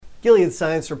Gilead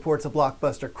Sciences reports a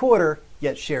blockbuster quarter,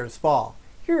 yet shares fall.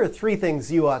 Here are 3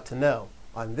 things you ought to know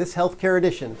on this healthcare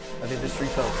edition of Industry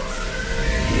Focus.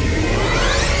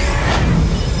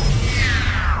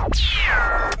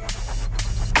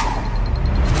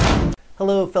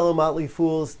 Hello, fellow Motley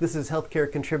Fools. This is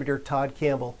healthcare contributor Todd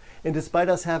Campbell. And despite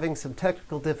us having some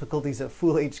technical difficulties at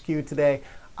Fool HQ today,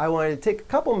 I wanted to take a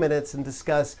couple minutes and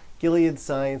discuss Gilead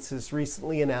Sciences'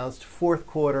 recently announced fourth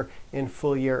quarter and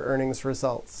full year earnings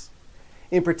results.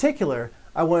 In particular,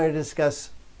 I wanted to discuss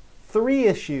 3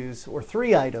 issues or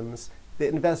 3 items that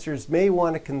investors may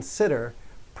want to consider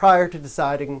prior to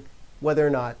deciding whether or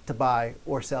not to buy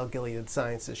or sell Gilead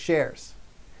Sciences shares.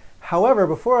 However,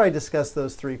 before I discuss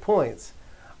those 3 points,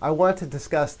 I want to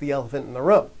discuss the elephant in the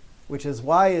room, which is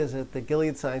why is it that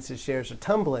Gilead Sciences shares are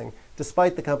tumbling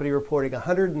despite the company reporting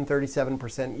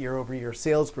 137% year-over-year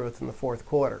sales growth in the fourth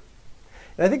quarter.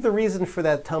 And I think the reason for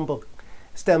that tumble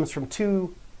stems from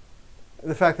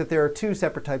the fact that there are 2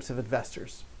 separate types of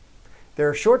investors. There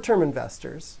are short-term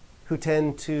investors who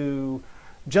tend to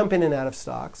jump in and out of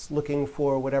stocks looking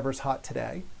for whatever's hot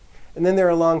today. And then there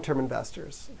are long-term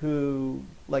investors who,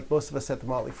 like most of us at the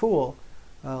Motley Fool,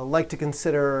 like to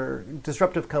consider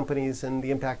disruptive companies and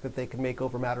the impact that they can make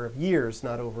over a matter of years,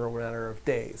 not over a matter of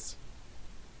days.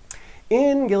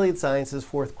 In Gilead Sciences'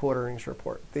 fourth quarter earnings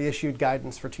report, they issued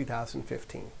guidance for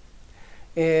 2015.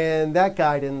 And that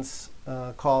guidance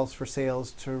calls for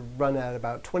sales to run at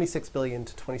about $26 billion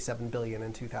to $27 billion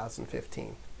in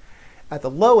 2015. At the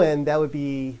low end, that would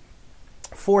be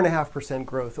 4.5%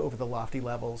 growth over the lofty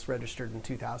levels registered in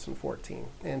 2014.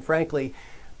 And frankly,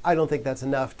 I don't think that's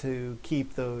enough to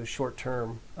keep those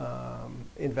short-term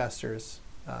investors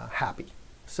happy.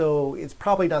 So it's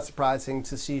probably not surprising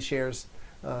to see shares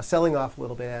selling off a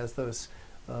little bit as those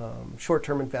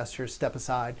short-term investors step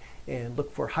aside and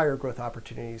look for higher growth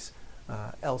opportunities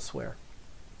elsewhere.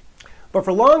 But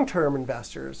for long-term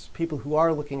investors, people who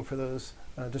are looking for those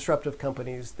disruptive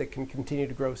companies that can continue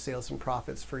to grow sales and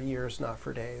profits for years, not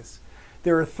for days,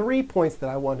 there are 3 points that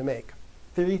I want to make.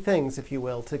 3 things, if you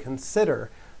will, to consider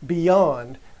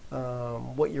beyond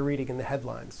what you're reading in the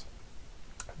headlines.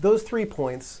 Those 3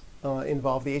 points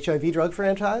involve the HIV drug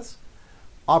franchise,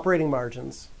 operating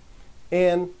margins,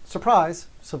 and, surprise,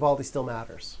 Sovaldi still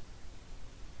matters.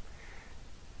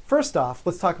 First off,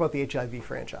 let's talk about the HIV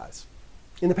franchise.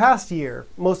 In the past year,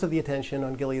 most of the attention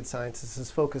on Gilead Sciences is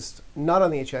focused not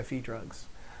on the HIV drugs,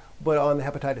 but on the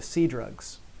hepatitis C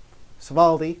drugs.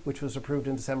 Sovaldi, which was approved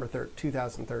in December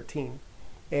 2013,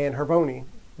 and Harvoni,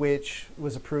 which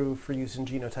was approved for use in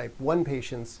genotype 1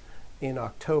 patients in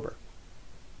October.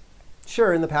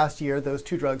 Sure, in the past year, those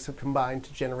 2 drugs have combined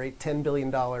to generate $10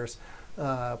 billion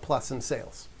plus in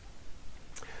sales.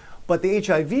 But the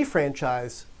HIV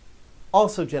franchise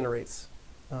also generates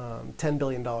 $10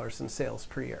 billion in sales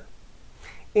per year.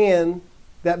 And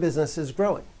that business is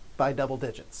growing by double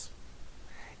digits.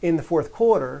 In the fourth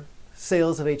quarter,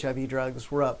 sales of HIV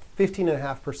drugs were up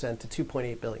 15.5% to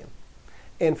 $2.8 billion.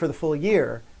 And for the full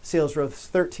year, sales rose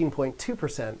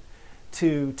 13.2%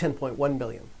 to $10.1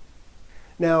 billion.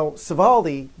 Now,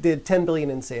 Sovaldi did $10 billion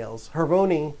in sales.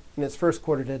 Harvoni, in its first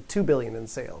quarter, did $2 billion in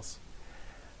sales.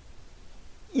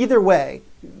 Either way,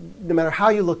 no matter how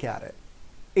you look at it,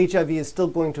 HIV is still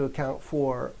going to account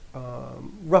for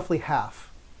roughly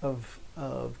half of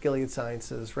Gilead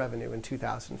Sciences' revenue in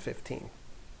 2015.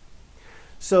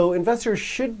 So investors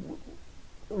should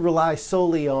rely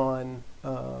solely on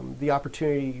the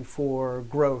opportunity for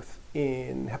growth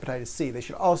in hepatitis C. They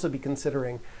should also be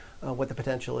considering what the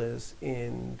potential is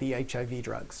in the HIV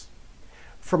drugs.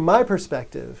 From my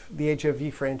perspective, the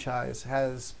HIV franchise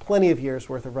has plenty of years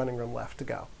worth of running room left to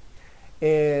go.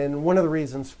 And one of the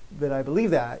reasons that I believe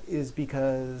that is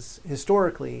because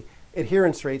historically,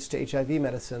 adherence rates to HIV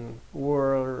medicine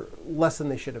were less than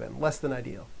they should have been, less than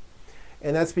ideal.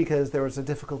 And that's because there was a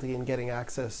difficulty in getting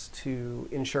access to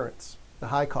insurance. The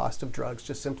high cost of drugs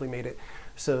just simply made it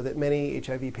so that many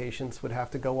HIV patients would have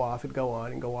to go off and go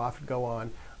on and go off and go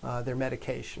on their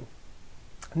medication.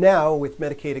 Now, with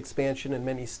Medicaid expansion in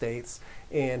many states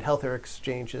and healthcare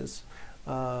exchanges,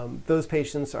 those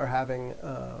patients are having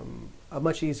a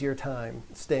much easier time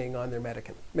staying on their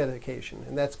medication.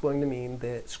 And that's going to mean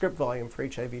that script volume for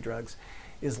HIV drugs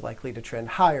is likely to trend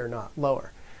higher, not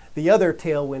lower. The other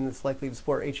tailwind that's likely to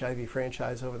support HIV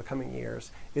franchise over the coming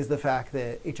years is the fact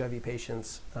that HIV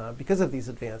patients, because of these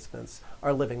advancements,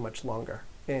 are living much longer.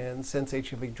 And since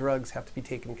HIV drugs have to be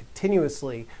taken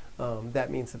continuously,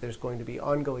 that means that there's going to be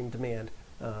ongoing demand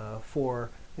for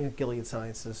Gilead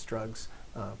Sciences drugs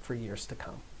for years to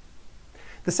come.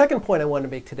 The second point I want to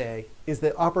make today is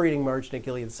that operating margin at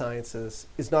Gilead Sciences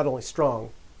is not only strong,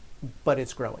 but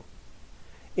it's growing.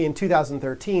 In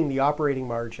 2013, the operating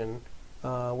margin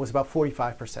was about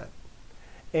 45%.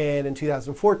 And in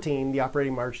 2014, the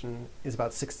operating margin is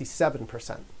about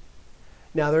 67%.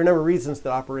 Now, there are a number of reasons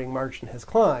that operating margin has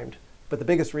climbed, but the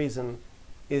biggest reason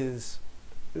is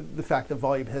the fact that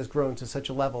volume has grown to such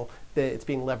a level that it's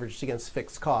being leveraged against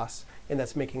fixed costs, and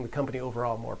that's making the company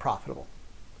overall more profitable.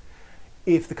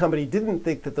 If the company didn't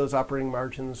think that those operating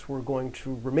margins were going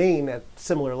to remain at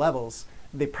similar levels,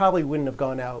 they probably wouldn't have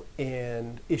gone out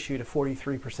and issued a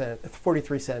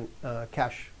 43-cent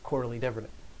cash quarterly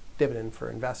dividend for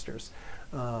investors.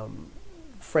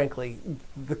 Frankly,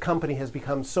 the company has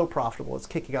become so profitable, it's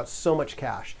kicking out so much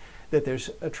cash, that there's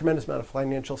a tremendous amount of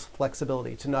financial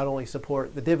flexibility to not only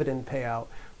support the dividend payout,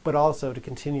 but also to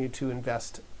continue to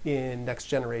invest in next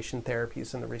generation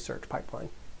therapies in the research pipeline.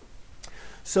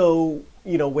 So,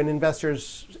 when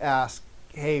investors ask,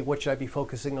 hey, what should I be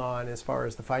focusing on as far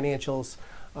as the financials?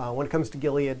 When it comes to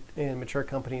Gilead and mature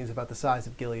companies about the size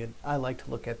of Gilead, I like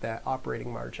to look at that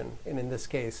operating margin. And in this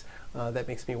case, that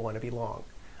makes me want to be long.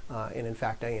 And in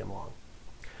fact, I am long.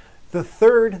 The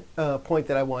third point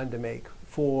that I wanted to make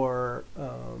for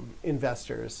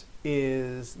investors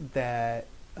is that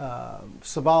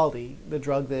Sovaldi, the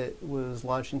drug that was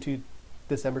launched in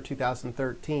December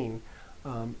 2013,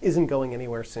 isn't going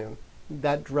anywhere soon.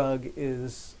 That drug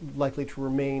is likely to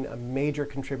remain a major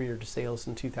contributor to sales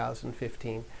in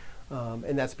 2015,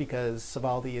 and that's because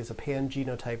Sovaldi is a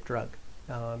pan-genotype drug.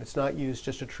 It's not used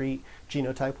just to treat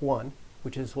genotype 1,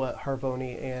 which is what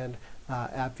Harvoni and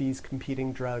AbbVie's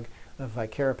competing drug of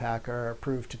Vicaripac are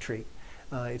approved to treat.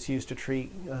 It's used to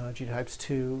treat genotypes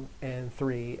 2 and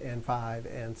 3 and 5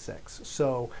 and 6.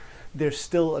 So there's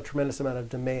still a tremendous amount of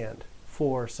demand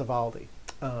for Sovaldi.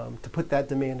 To put that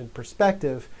demand in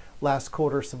perspective, last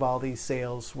quarter Sovaldi's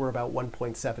sales were about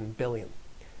 $1.7 billion.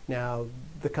 Now,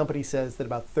 the company says that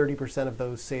about 30% of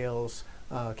those sales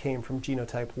came from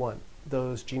genotype 1.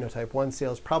 Those genotype 1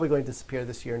 sales probably going to disappear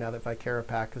this year now that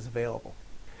Vicaripac is available.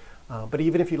 But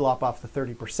even if you lop off the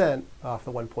 30% off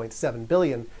the $1.7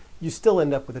 billion, you still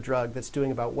end up with a drug that's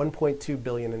doing about $1.2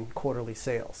 billion in quarterly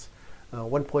sales.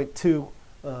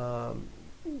 1.2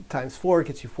 times 4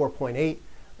 gets you 4.8.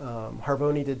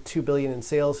 Harvoni did $2 billion in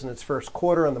sales in its first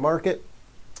quarter on the market.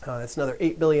 That's another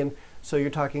 $8 billion. So you're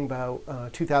talking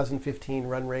about 2015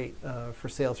 run rate for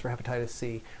sales for hepatitis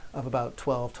C of about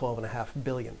 $12.5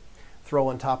 billion. Throw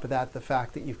on top of that the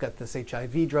fact that you've got this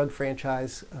HIV drug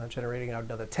franchise generating out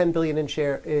another $10 billion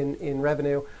in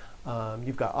revenue.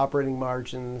 You've got operating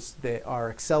margins that are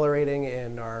accelerating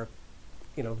and are,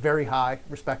 very high,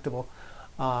 respectable,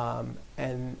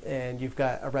 and you've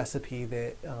got a recipe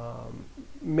that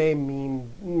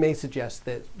may suggest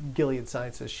that Gilead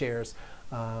Sciences shares,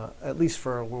 at least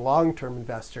for long-term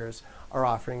investors, are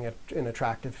offering an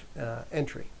attractive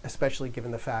entry, especially given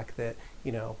the fact that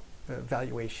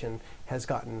valuation has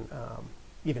gotten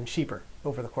even cheaper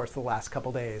over the course of the last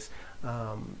couple days.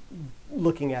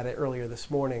 Looking at it earlier this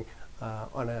morning,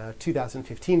 on a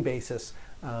 2015 basis,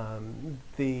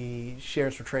 the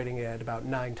shares were trading at about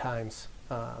 9 times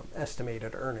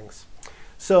estimated earnings.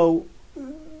 So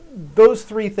those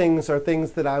three things are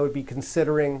things that I would be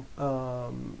considering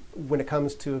when it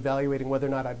comes to evaluating whether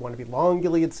or not I'd want to be long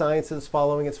Gilead Sciences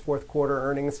following its fourth quarter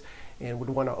earnings and would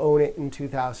want to own it in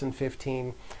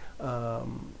 2015.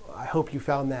 I hope you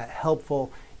found that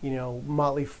helpful.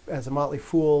 As a Motley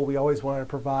Fool, we always want to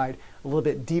provide a little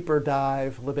bit deeper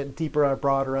dive, a little bit deeper,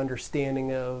 broader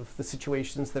understanding of the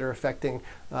situations that are affecting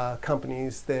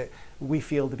companies that we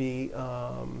feel to be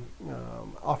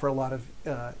offer a lot of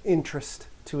interest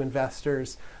to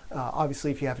investors.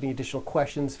 Obviously, if you have any additional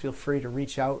questions, feel free to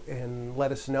reach out and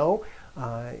let us know.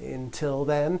 Until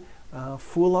then,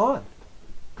 fool on.